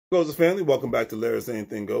Goes the family, welcome back to Larry's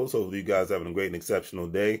Anything Goes. Hopefully you guys having a great and exceptional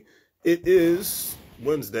day. It is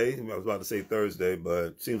Wednesday. I was about to say Thursday,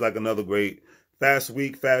 but seems like another great fast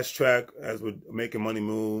week, fast track as we're making money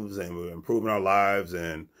moves and we're improving our lives.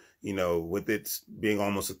 And, you know, with it being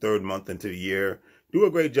almost a third month into the year, do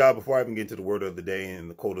a great job before I even get to the word of the day and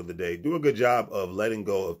the quote of the day. Do a good job of letting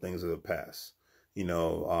go of things that have passed. You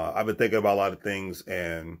know, I've been thinking about a lot of things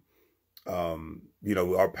and, you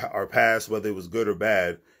know, our past, whether it was good or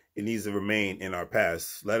bad, it needs to remain in our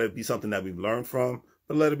past. Let it be something that we've learned from,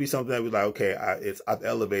 but let it be something that we're like, okay, I've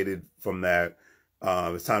elevated from that.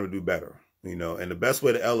 It's time to do better, you know. And the best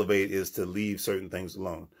way to elevate is to leave certain things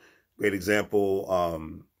alone. Great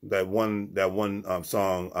example, that one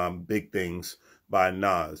song, "Big Things" by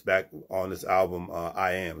Nas, back on this album,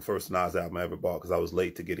 I Am, first Nas album I ever bought because I was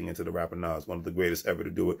late to getting into the rapper Nas, one of the greatest ever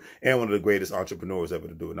to do it, and one of the greatest entrepreneurs ever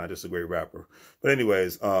to do it, not just a great rapper. But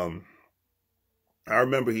anyways, I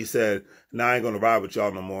remember he said, now I ain't going to ride with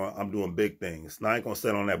y'all no more. I'm doing big things. Now I ain't going to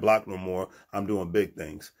sit on that block no more. I'm doing big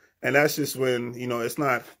things. And that's just when, you know, it's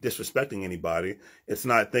not disrespecting anybody. It's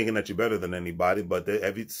not thinking that you're better than anybody, but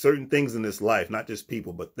certain things in this life, not just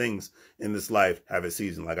people, but things in this life have a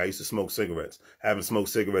season. Like I used to smoke cigarettes. I haven't smoked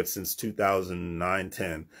cigarettes since 2009,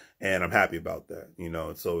 10, and I'm happy about that, you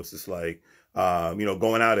know. So it's just like, you know,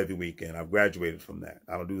 going out every weekend. I've graduated from that.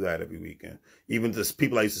 I don't do that every weekend. Even just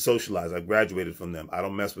people I used to socialize, I've graduated from them. I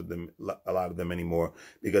don't mess with them, a lot of them anymore,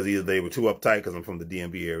 because either they were too uptight, because I'm from the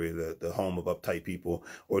DMV area, the home of uptight people,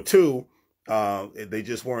 or two, they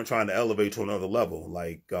just weren't trying to elevate to another level.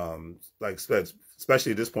 Like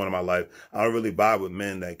especially at this point in my life, I don't really vibe with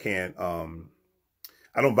men that can't,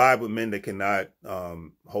 I don't vibe with men that cannot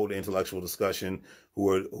hold an intellectual discussion.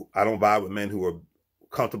 I don't vibe with men who are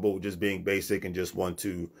comfortable with just being basic and just want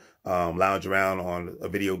to lounge around on a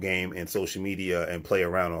video game and social media and play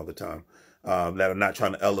around all the time. That are not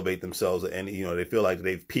trying to elevate themselves, and you know, they feel like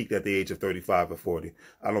they've peaked at the age of 35 or 40.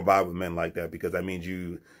 I don't vibe with men like that, because that means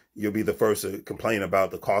you'll be the first to complain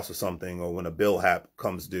about the cost of something, or when a bill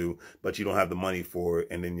comes due, but you don't have the money for it,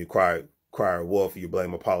 and then you cry wolf, you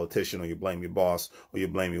blame a politician, or you blame your boss, or you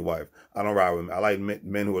blame your wife. I don't ride with men. I like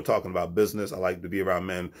men who are talking about business. I like to be around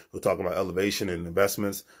men who are talking about elevation and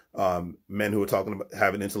investments. Men who are talking about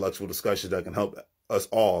having intellectual discussions that can help us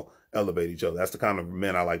all elevate each other. That's the kind of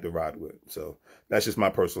men I like to ride with. So that's just my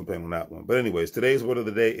personal opinion on that one. But anyways, today's word of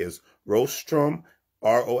the day is rostrum.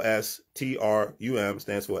 ROSTRUM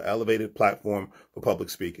stands for elevated platform for public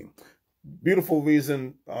speaking. Beautiful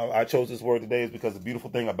reason I chose this word today is because the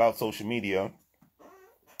beautiful thing about social media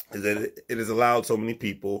is that it has allowed so many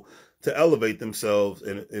people to elevate themselves,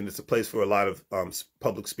 and it's a place for a lot of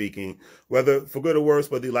public speaking, whether for good or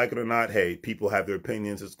worse, whether you like it or not. Hey, people have their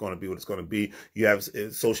opinions. It's going to be what it's going to be. You have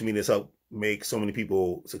social media has helped make so many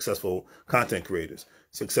people successful content creators,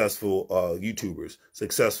 successful YouTubers,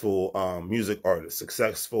 successful music artists,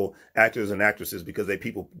 successful actors and actresses, because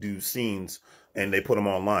people do scenes and they put them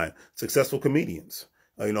online. Successful comedians,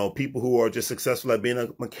 you know, people who are just successful at being a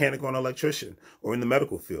mechanic or an electrician or in the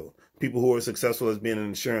medical field. People who are successful as being an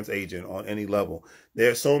insurance agent on any level. There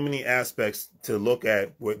are so many aspects to look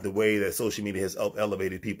at with the way that social media has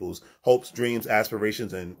elevated people's hopes, dreams,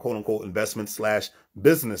 aspirations, and quote unquote investments /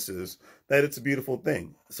 businesses, that it's a beautiful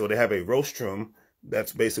thing. So they have a rostrum.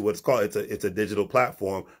 That's basically what it's called. It's a digital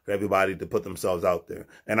platform for everybody to put themselves out there.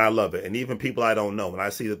 And I love it. And even people I don't know, when I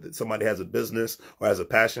see that somebody has a business or has a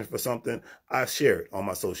passion for something, I share it on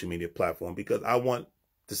my social media platform, because I want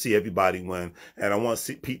to see everybody win. And I want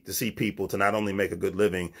to see people to not only make a good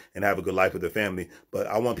living and have a good life with their family, but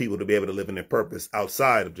I want people to be able to live in their purpose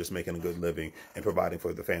outside of just making a good living and providing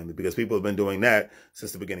for their family, because people have been doing that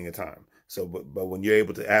since the beginning of time. So, but when you're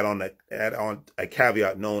able to add on a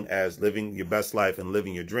caveat known as living your best life and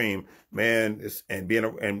living your dream, man, and being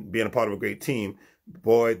a part of a great team,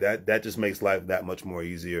 boy, that just makes life that much more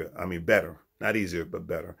easier. I mean, better, not easier, but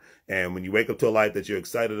better. And when you wake up to a life that you're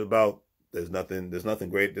excited about, there's nothing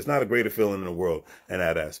great. There's not a greater feeling in the world in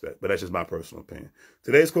that aspect. But that's just my personal opinion.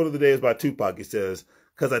 Today's quote of the day is by Tupac. He says,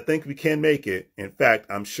 "Because I think we can make it. In fact,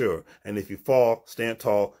 I'm sure. And if you fall, stand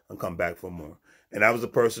tall and come back for more." And that was a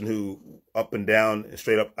person who up and down and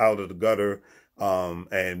straight up out of the gutter,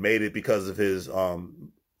 and made it because of his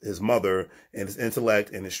mother and his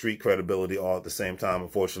intellect and his street credibility all at the same time.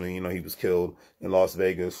 Unfortunately, you know, he was killed in Las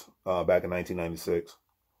Vegas back in 1996.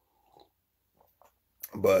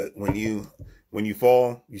 But when you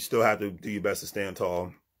fall, you still have to do your best to stand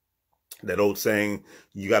tall. That old saying,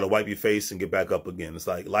 you got to wipe your face and get back up again. It's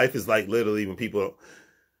like, life is like literally when people,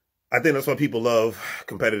 I think that's why people love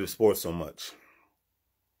competitive sports so much.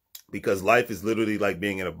 Because life is literally like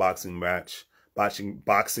being in a boxing match,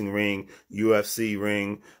 boxing ring, UFC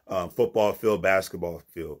ring, football field, basketball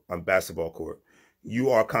court.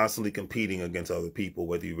 You are constantly competing against other people,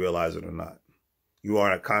 whether you realize it or not. You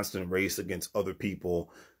are in a constant race against other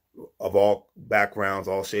people of all backgrounds,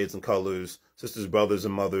 all shades and colors, sisters, brothers,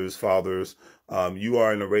 and mothers, fathers. You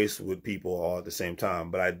are in a race with people all at the same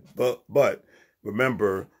time. But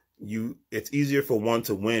remember, it's easier for one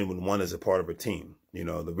to win when one is a part of a team. You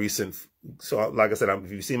know, so like I said,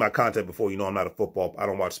 if you've seen my content before, you know I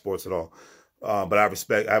don't watch sports at all. But I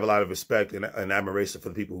have a lot of respect and admiration for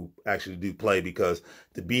the people who actually do play, because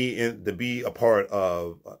to be a part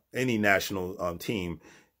of any national team,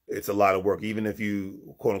 it's a lot of work. Even if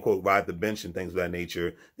you quote unquote ride the bench and things of that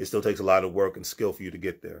nature, it still takes a lot of work and skill for you to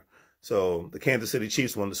get there. So the Kansas City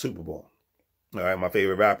Chiefs won the Super Bowl. All right, one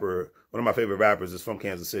of my favorite rappers is from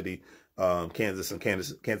Kansas City, Kansas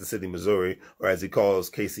City, Missouri, or as he calls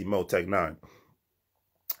Casey Mo, Tech 9.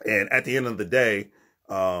 And at the end of the day,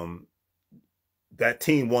 that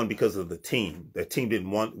team won because of the team. That team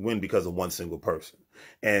didn't win because of one single person.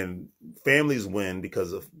 And families win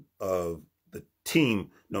because of the team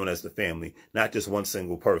known as the family, not just one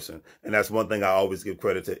single person. And that's one thing I always give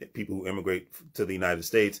credit to people who immigrate to the United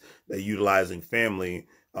States, that utilizing family.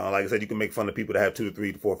 Like I said, you can make fun of people that have 2 to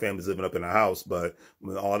 3 to 4 families living up in a house, but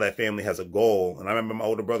when all that family has a goal, and I remember my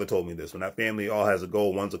older brother told me this, when that family all has a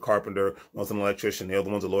goal, one's a carpenter, one's an electrician, the other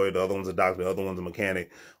one's a lawyer, the other one's a doctor, the other one's a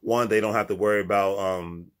mechanic. One, they don't have to worry about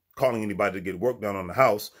calling anybody to get work done on the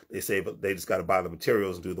house. They say they just got to buy the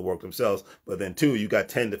materials and do the work themselves. But then 2, you got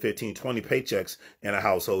 10 to 15, 20 paychecks in a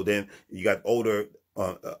household. Then you got older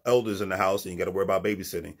elders in the house, and you got to worry about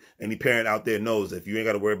babysitting. Any parent out there knows that if you ain't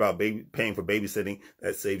got to worry about paying for babysitting,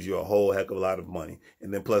 that saves you a whole heck of a lot of money.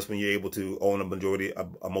 And then plus, when you're able to own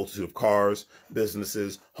a multitude of cars,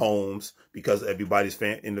 businesses, homes, because everybody's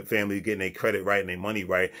in the family getting their credit right and their money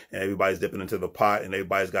right, and everybody's dipping into the pot, and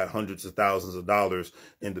everybody's got hundreds of thousands of dollars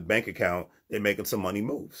in the bank account, they're making some money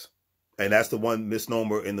moves. And that's the one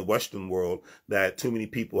misnomer in the Western world that too many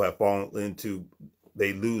people have fallen into.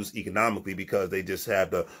 They lose economically because they just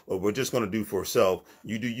have we're just going to do for ourselves.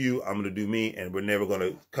 You do you, I'm going to do me, and we're never going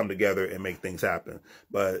to come together and make things happen.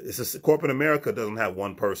 But it's just corporate America doesn't have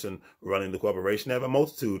one person running the corporation. They have a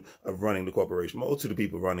multitude of running the corporation, multitude of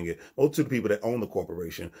people running it, multitude of people that own the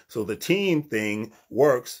corporation. So the team thing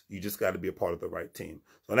works. You just got to be a part of the right team.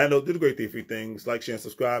 So on that note, do the great 3 things. Like, share, and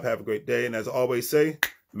subscribe. Have a great day. And as I always say,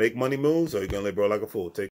 make money moves, or you're going to live bro like a fool. Take